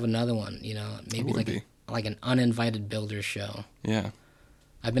cool to have another one. Maybe like an uninvited builders show. Yeah.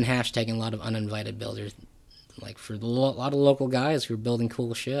 I've been hashtagging a lot of uninvited builders, like for a lot of local guys who are building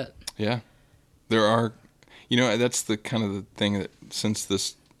cool shit. Yeah. There are, that's the kind of the thing that since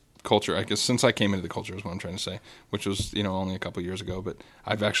this culture, I guess since I came into the culture is what I'm trying to say, which was, only a couple years ago, but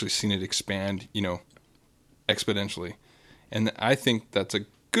I've actually seen it expand, exponentially. And I think that's a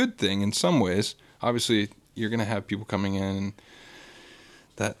good thing in some ways. Obviously, you're going to have people coming in, and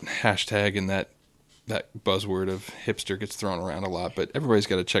that hashtag and that buzzword of hipster gets thrown around a lot, but everybody's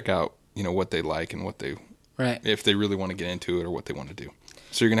got to check out, what they like and what they, right, if they really want to get into it or what they want to do.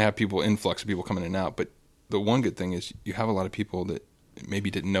 So you're going to have influx of people coming in and out. But the one good thing is you have a lot of people that maybe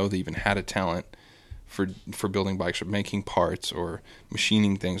didn't know they even had a talent for building bikes or making parts or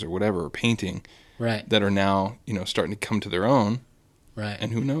machining things or whatever, or painting, right, that are now, starting to come to their own. Right.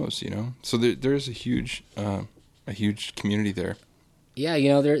 And who knows, So there's a huge community there.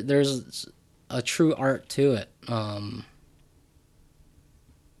 Yeah, there's a true art to it.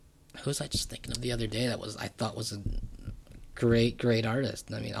 Who was I just thinking of the other day I thought was a great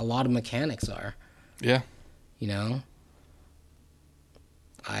artist? I mean, a lot of mechanics are. Yeah.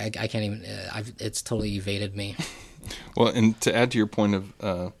 I can't even. It's totally evaded me. Well, and to add to your point of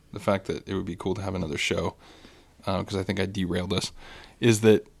the fact that it would be cool to have another show, because I think I derailed us, is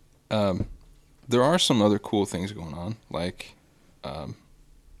that there are some other cool things going on, like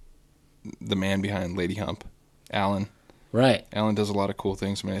the man behind Lady Hump, Alan. Right. Alan does a lot of cool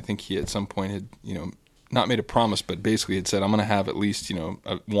things. I mean, I think he at some point had, not made a promise, but basically had said, I'm going to have at least,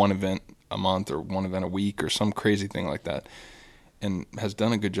 one event a month or one event a week or some crazy thing like that, and has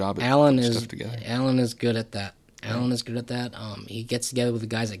done a good job at putting stuff together. Alan is good at that. Alan is good at that. He gets together with the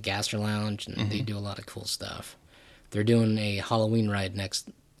guys at Gasser Lounge, and they do a lot of cool stuff. They're doing a Halloween ride next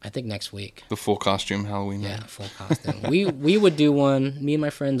week. The full costume Halloween Yeah, ride. full costume. we would do one. Me and my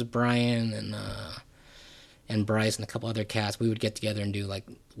friends Brian and Bryce and a couple other cats. We would get together and do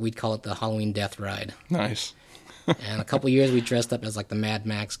we'd call it the Halloween Death Ride. Nice. And a couple years we dressed up as the Mad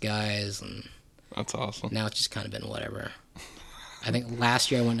Max guys, and That's awesome. now it's just kind of been whatever. I think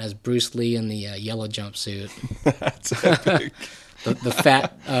last year I went as Bruce Lee in the yellow jumpsuit. That's epic. the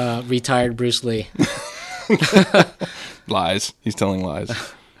fat retired Bruce Lee. Lies. He's telling lies.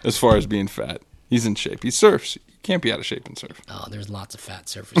 As far as being fat, he's in shape. He surfs. You can't be out of shape and surf. Oh, there's lots of fat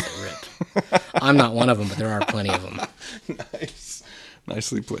surfers that rip. I'm not one of them, but there are plenty of them. Nice.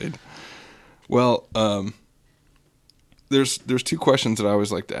 Nicely played. Well, there's two questions that I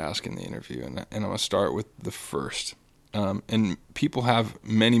always like to ask in the interview, and I'm going to start with the first. And people have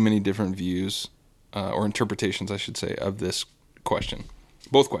many, many different views or interpretations, I should say, of this question.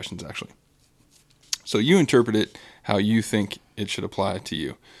 Both questions, actually. So you interpret it how you think it should apply to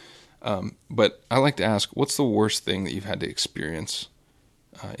you. But I like to ask, what's the worst thing that you've had to experience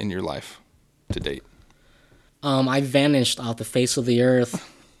in your life to date? I vanished off the face of the earth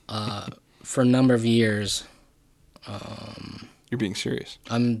for a number of years. You're being serious.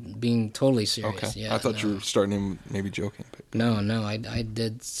 I'm being totally serious. Okay. Yeah, I thought you were starting maybe joking. But... No. I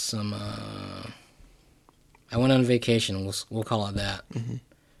did some. I went on vacation. We'll call it that. Mm-hmm.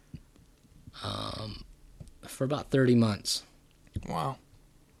 For about 30 months. Wow.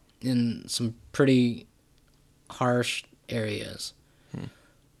 In some pretty harsh areas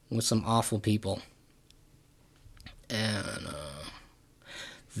with some awful people. And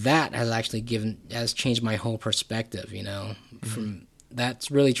that has changed my whole perspective, you know.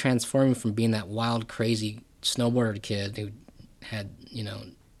 That's really transformed from being that wild, crazy snowboarder kid who had, you know,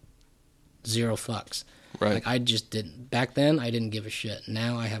 zero fucks. Right. Like, I just didn't. Back then, I didn't give a shit.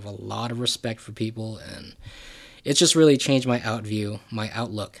 Now I have a lot of respect for people, and it's just really changed my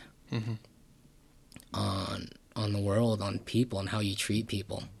outlook on the world, on people, and how you treat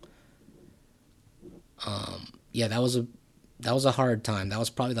people. Yeah, that was a hard time. That was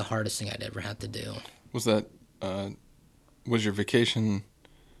probably the hardest thing I'd ever had to do. Was that was your vacation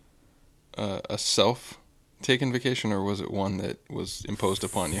a self-taken vacation, or was it one that was imposed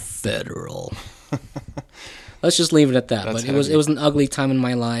upon you? Federal. Let's just leave it at that. That's but it was an ugly time in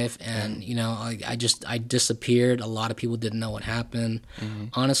my life, and you know, I disappeared. A lot of people didn't know what happened.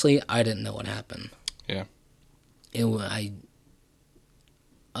 Honestly, I didn't know what happened. Yeah.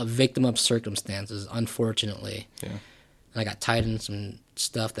 A victim of circumstances, unfortunately. Yeah. And I got tied in some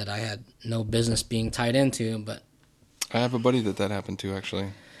stuff that I had no business being tied into, but I have a buddy that happened to, actually.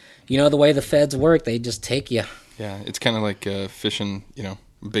 You know, the way the feds work, they just take you. Yeah, it's kind of like fishing, you know,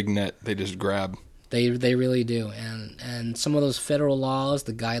 big net. They just grab. They really do. And some of those federal laws,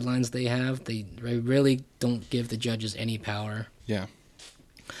 the guidelines they have, they really don't give the judges any power. Yeah.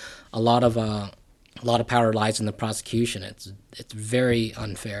 A lot of power lies in the prosecution. It's very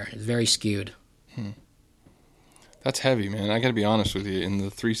unfair. It's very skewed. That's heavy, man. I got to be honest with you. In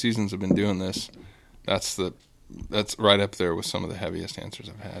the 3 seasons I've been doing this, that's right up there with some of the heaviest answers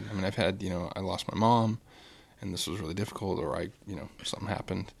I've had. I mean, I've had, you know, I lost my mom, and this was really difficult, or something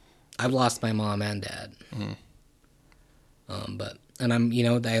happened. I've lost my mom and dad.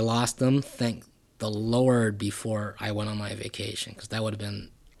 I lost them, thank the Lord, before I went on my vacation, because that would have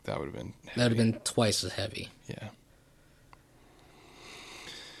been twice as heavy. Yeah.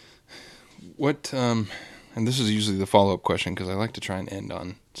 What and this is usually the follow-up question, because I like to try and end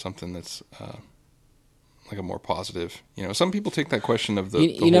on something that's like a more positive. You know, some people take that question of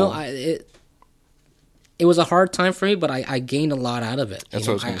it was a hard time for me, but I gained a lot out of it. That's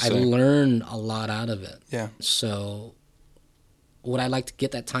what I was going to say. I learned a lot out of it. Yeah. So would I like to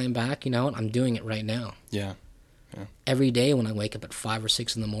get that time back? You know, I'm doing it right now. Yeah. Every day when I wake up at 5 or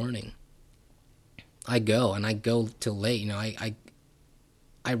 6 in the morning, I go till late. You know,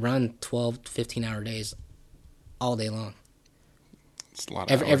 I run 12, 15-hour days all day long. It's a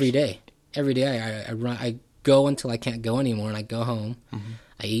lot of hours. Every day. Every day I run. I go until I can't go anymore, and I go home.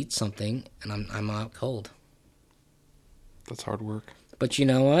 I eat something, and I'm out cold. That's hard work. But you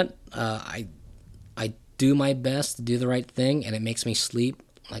know what? I do my best to do the right thing, and it makes me sleep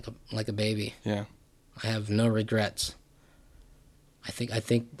like a baby. Yeah. I have no regrets. I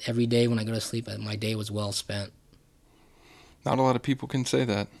think every day when I go to sleep, my day was well spent. Not a lot of people can say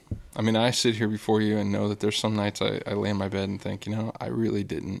that. I mean, I sit here before you and know that there's some nights I lay in my bed and think, you know, I really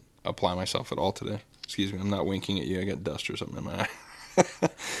didn't apply myself at all today. Excuse me, I'm not winking at you. I got dust or something in my eye.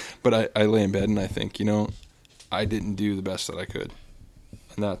 But I lay in bed and I think, you know, I didn't do the best that I could.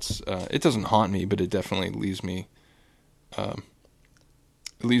 And that's, it doesn't haunt me, but it definitely leaves me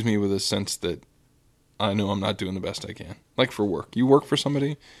with a sense that I know I'm not doing the best I can. Like for work. You work for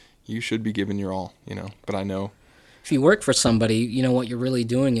somebody, you should be giving your all, you know. But I know. If you work for somebody, you know, what you're really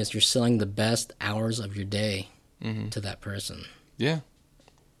doing is you're selling the best hours of your day to that person. Yeah.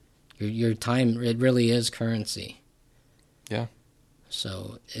 Your time, it really is currency. Yeah.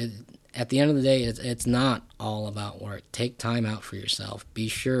 So at the end of the day, it's not all about work. Take time out for yourself. Be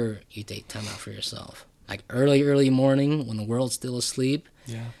sure you take time out for yourself. Like early morning when the world's still asleep.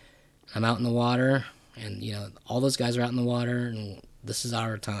 Yeah. I'm out in the water, and you know all those guys are out in the water, and this is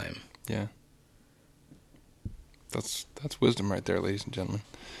our time. Yeah. That's wisdom right there, ladies and gentlemen.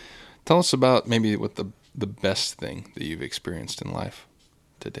 Tell us about maybe what the best thing that you've experienced in life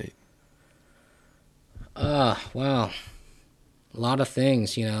to date. Wow. A lot of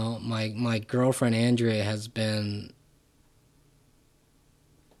things, you know. My girlfriend Andrea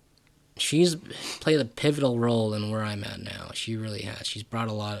she's played a pivotal role in where I'm at now. She really has. She's brought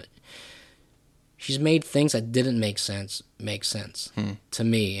a lot. she's made things that didn't make sense to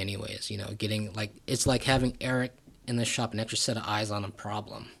me, anyways. You know, getting like it's like having Eric in the shop, an extra set of eyes on a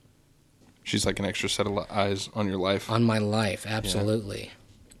problem. She's like an extra set of eyes on your life. On my life, absolutely.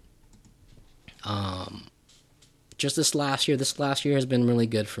 Yeah. Just this last year has been really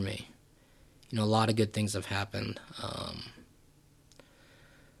good for me. You know, a lot of good things have happened.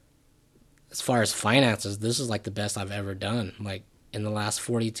 As far as finances, this is like the best I've ever done. Like in the last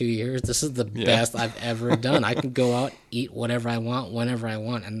 42 years, this is the best I've ever done. I can go out, eat whatever I want, whenever I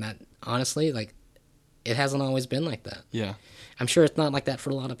want. And that, honestly, like, it hasn't always been like that. Yeah. I'm sure it's not like that for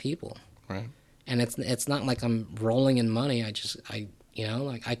a lot of people. Right. And it's not like I'm rolling in money. You know,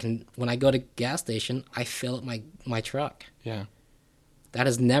 like I can, when I go to gas station, I fill up my truck. Yeah. That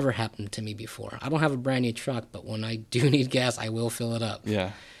has never happened to me before. I don't have a brand new truck, but when I do need gas, I will fill it up.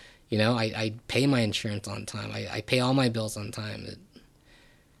 Yeah. You know, I pay my insurance on time. I pay all my bills on time.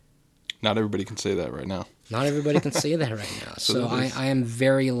 Not everybody can say that right now. Not everybody can say that right now. So I am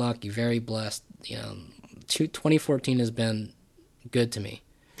very lucky, very blessed. You know, 2014 has been good to me.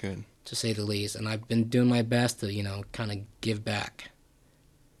 Good. To say the least. And I've been doing my best to, you know, kind of give back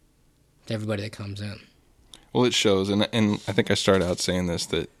to everybody that comes in. Well, it shows. And I think I started out saying this,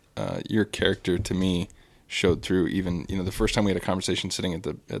 that your character to me showed through. Even, you know, the first time we had a conversation sitting at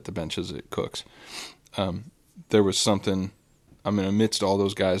the benches at Cook's, there was something, I mean, amidst all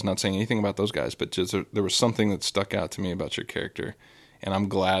those guys, not saying anything about those guys, but just there was something that stuck out to me about your character. And I'm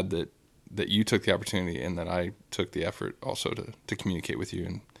glad that you took the opportunity and that I took the effort also to communicate with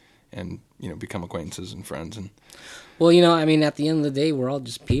you and you know, become acquaintances and friends. And well, you know, I mean, at the end of the day, we're all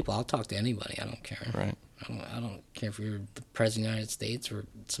just people. I'll talk to anybody. I don't care. Right. I don't care if you're the president of the United States or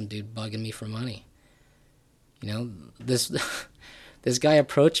some dude bugging me for money. You know, this guy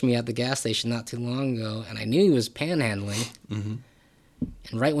approached me at the gas station not too long ago, and I knew he was panhandling. Mm-hmm.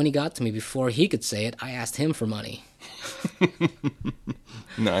 And right when he got to me, before he could say it, I asked him for money.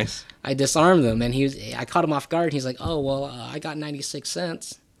 Nice. I disarmed him, and I caught him off guard. He's like, "Oh, well, I got 96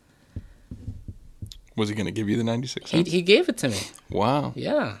 cents." Was he going to give you the 96 cents? He gave it to me. Wow.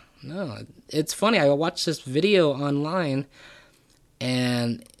 Yeah. No, it's funny. I watched this video online,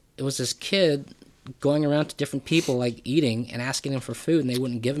 and it was this kid going around to different people, like eating and asking them for food, and they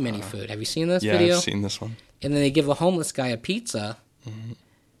wouldn't give him any food. Have you seen this video? Yeah, I've seen this one. And then they give a homeless guy a pizza,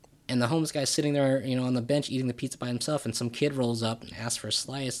 and the homeless guy's sitting there, you know, on the bench eating the pizza by himself, and some kid rolls up and asks for a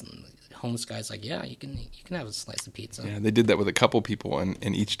slice, and the homeless guy's like, "Yeah, you can have a slice of pizza." Yeah, they did that with a couple people,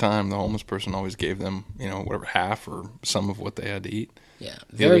 and each time the homeless person always gave them, you know, whatever, half or some of what they had to eat. Yeah,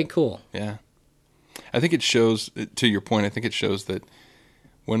 very cool. Yeah. I think it shows, to your point, I think it shows that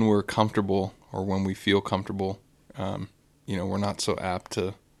when we're comfortable or when we feel comfortable, you know, we're not so apt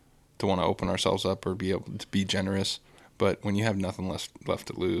to want to open ourselves up or be able to be generous. But when you have nothing left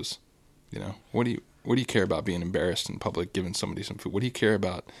to lose, you know, what do you care about being embarrassed in public, giving somebody some food? What do you care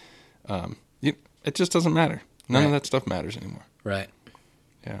about? It just doesn't matter. None of that stuff matters anymore. Right.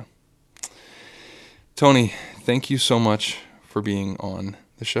 Yeah. Tony, thank you so much for being on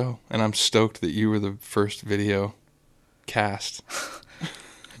the show, and I'm stoked that you were the first video cast.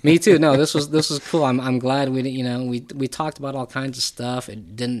 Me too. No, this was cool. I'm glad we talked about all kinds of stuff.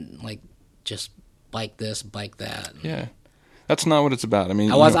 It didn't like just bike this, bike that. Yeah, that's not what it's about. I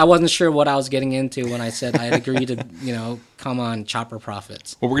mean, I wasn't sure what I was getting into when I said I had agreed to come on Chopper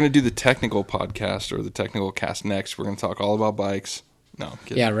Profits. Well, we're gonna do the technical podcast or the technical cast next. We're gonna talk all about bikes. No, I'm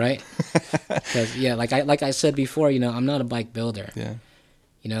kidding. Yeah, right. Because like I said before, I'm not a bike builder. Yeah.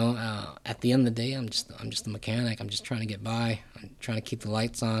 At the end of the day, I'm just a mechanic. I'm just trying to get by. I'm trying to keep the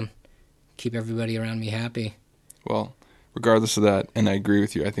lights on, keep everybody around me happy. Well, regardless of that, and I agree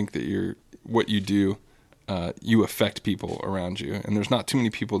with you, I think that what you do, you affect people around you, and there's not too many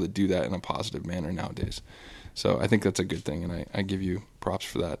people that do that in a positive manner nowadays. So I think that's a good thing, and I give you props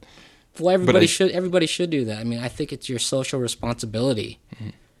for that. Well, everybody should do that. I mean, I think it's your social responsibility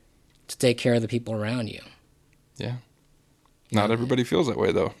to take care of the people around you. Yeah. Not everybody feels that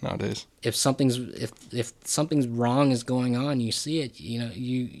way though nowadays. If something's wrong is going on, you see it.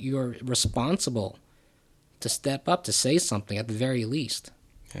 You are responsible to step up, to say something at the very least.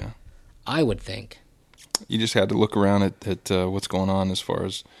 Yeah. I would think. You just had to look around at what's going on as far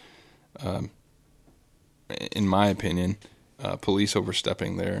as, in my opinion, police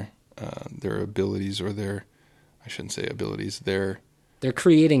overstepping their abilities, or I shouldn't say abilities, they're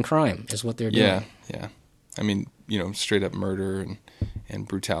creating crime is what they're doing. Yeah. I mean, straight up murder and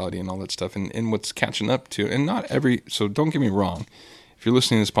brutality and all that stuff. And what's catching up to, and so don't get me wrong. If you're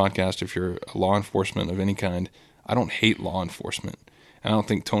listening to this podcast, if you're a law enforcement of any kind, I don't hate law enforcement. And I don't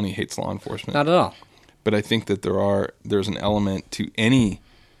think Tony hates law enforcement. Not at all. But I think that there's an element to any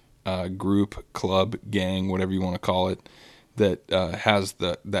group, club, gang, whatever you want to call it, that has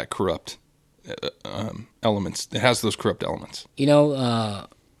that corrupt elements. It has those corrupt elements. You know,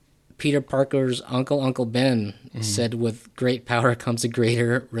 Peter Parker's Uncle Ben said, "With great power comes a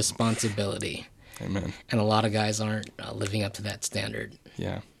greater responsibility." Amen. And a lot of guys aren't living up to that standard.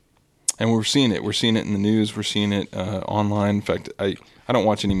 Yeah. And we're seeing it. We're seeing it in the news. We're seeing it online. In fact, I don't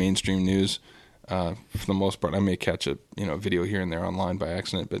watch any mainstream news for the most part. I may catch a video here and there online by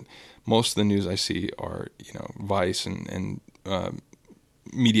accident, but most of the news I see are Vice and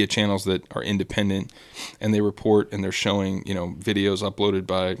media channels that are independent, and they report and they're showing videos uploaded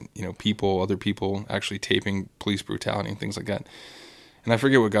by other people actually taping police brutality and things like that. And I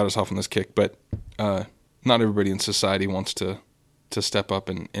forget what got us off on this kick, but not everybody in society wants to step up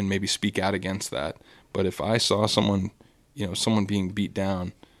and maybe speak out against that. But if I saw someone being beat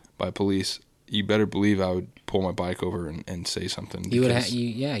down by police, you better believe I would pull my bike over and say something.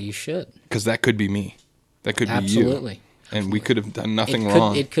 You should. Because that could be me. That could be you. Absolutely. And we could have done nothing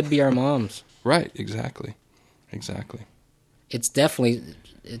wrong. It could be our moms. Right, exactly. It's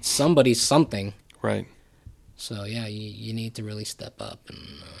somebody's something. Right. So, yeah, you need to really step up, and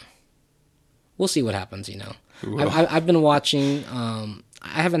we'll see what happens, I've been watching, I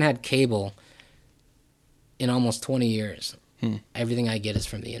haven't had cable in almost 20 years. Everything I get is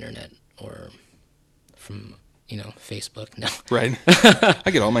from the internet or from, Facebook. No. Right.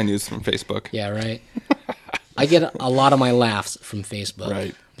 I get all my news from Facebook. Yeah, right. I get a lot of my laughs from Facebook.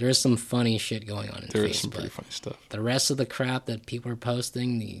 Right. There is some funny shit going on in Facebook. There is some pretty funny stuff. The rest of the crap that people are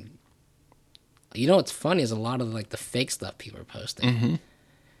posting, what's funny is a lot of the fake stuff people are posting. Mm-hmm.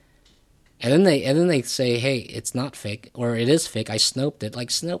 And then they say, hey, it's not fake, or it is fake. I Snoped it. Like,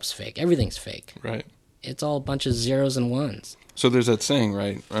 Snopes fake. Everything's fake. Right. It's all a bunch of zeros and ones. So there's that saying,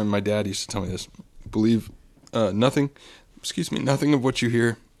 right? My dad used to tell me this: believe nothing of what you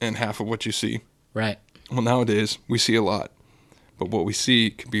hear and half of what you see. Right. Well, nowadays we see a lot, but what we see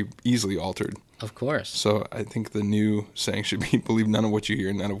can be easily altered. Of course. So I think the new saying should be: believe none of what you hear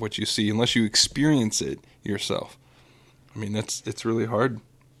and none of what you see, unless you experience it yourself. I mean, it's really hard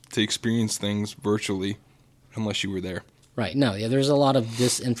to experience things virtually unless you were there. Right. No, yeah, there's a lot of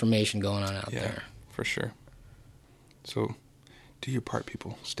disinformation going on out there. For sure. So do your part,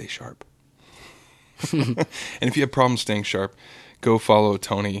 people. Stay sharp. And if you have problems staying sharp, go follow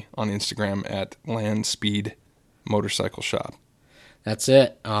Tony on Instagram at Landspeed Motorcycle Shop. That's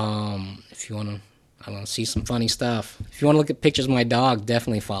it. If you want to see some funny stuff. If you want to look at pictures of my dog,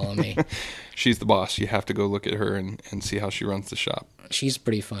 definitely follow me. She's the boss. You have to go look at her and see how she runs the shop. She's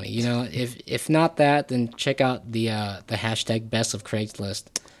pretty funny. If not that, then check out the hashtag Best of Craigslist.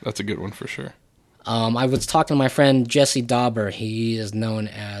 That's a good one for sure. I was talking to my friend Jesse Dauber. He is known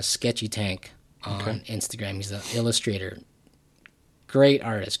as Sketchy Tank on Instagram. He's an illustrator. Great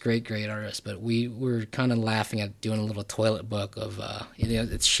artist, great artist. But we were kind of laughing at doing a little toilet book of,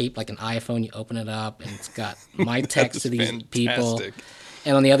 it's shaped like an iPhone. You open it up, and it's got my text to these fantastic. people.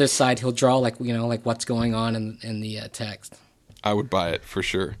 And on the other side, he'll draw like what's going on in the text. I would buy it for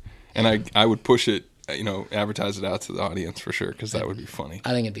sure, and I would push it, advertise it out to the audience for sure, because that would be funny.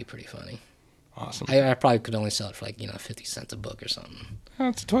 I think it'd be pretty funny. Awesome. I probably could only sell it for 50 cents a book or something. Oh,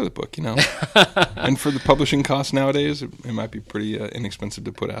 it's a toilet book, And for the publishing costs nowadays, it might be pretty inexpensive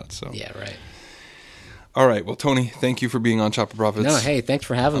to put out. So yeah, right. All right. Well, Tony, thank you for being on Chopper Profits. No, hey, thanks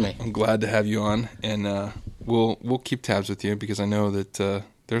for having me. I'm glad to have you on, and we'll keep tabs with you, because I know that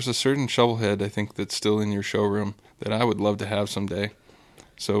there's a certain shovelhead I think that's still in your showroom that I would love to have someday.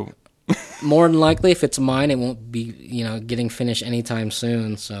 So more than likely, if it's mine, it won't be getting finished anytime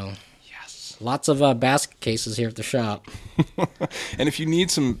soon. So. Lots of basket cases here at the shop. And if you need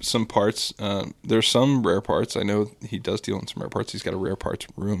some parts, there's some rare parts. I know he does deal in some rare parts. He's got a rare parts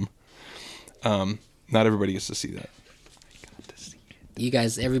room. Not everybody gets to see that. You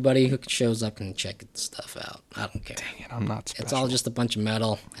guys, everybody who shows up can check stuff out. I don't care. Dang it, I'm not special. It's all just a bunch of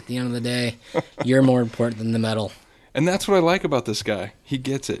metal. At the end of the day, you're more important than the metal. And that's what I like about this guy. He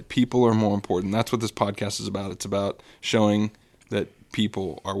gets it. People are more important. That's what this podcast is about. It's about showing that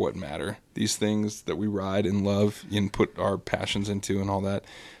people are what matter. These things that we ride and love and put our passions into and all that,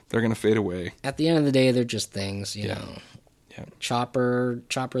 they're going to fade away. At the end of the day, they're just things, you know. Yeah. Chopper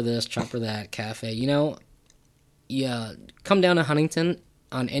this, chopper that, cafe. Yeah, come down to Huntington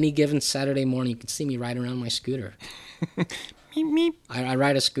on any given Saturday morning. You can see me riding around my scooter. Meep, meep. I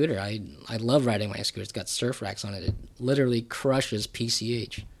ride a scooter. I love riding my scooter. It's got surf racks on it. It literally crushes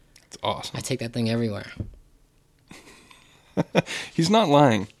PCH. It's awesome. I take that thing everywhere. He's not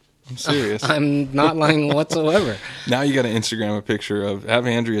lying. I'm serious. I'm not lying whatsoever. Now you got to Instagram a picture have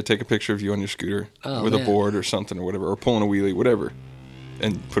Andrea take a picture of you on your scooter with a board or something or whatever, or pulling a wheelie, whatever.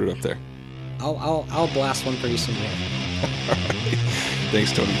 and put it up there. I'll blast one pretty soon here.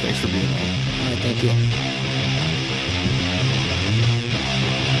 Thanks, Tony. Thanks for being on. All right, thank you.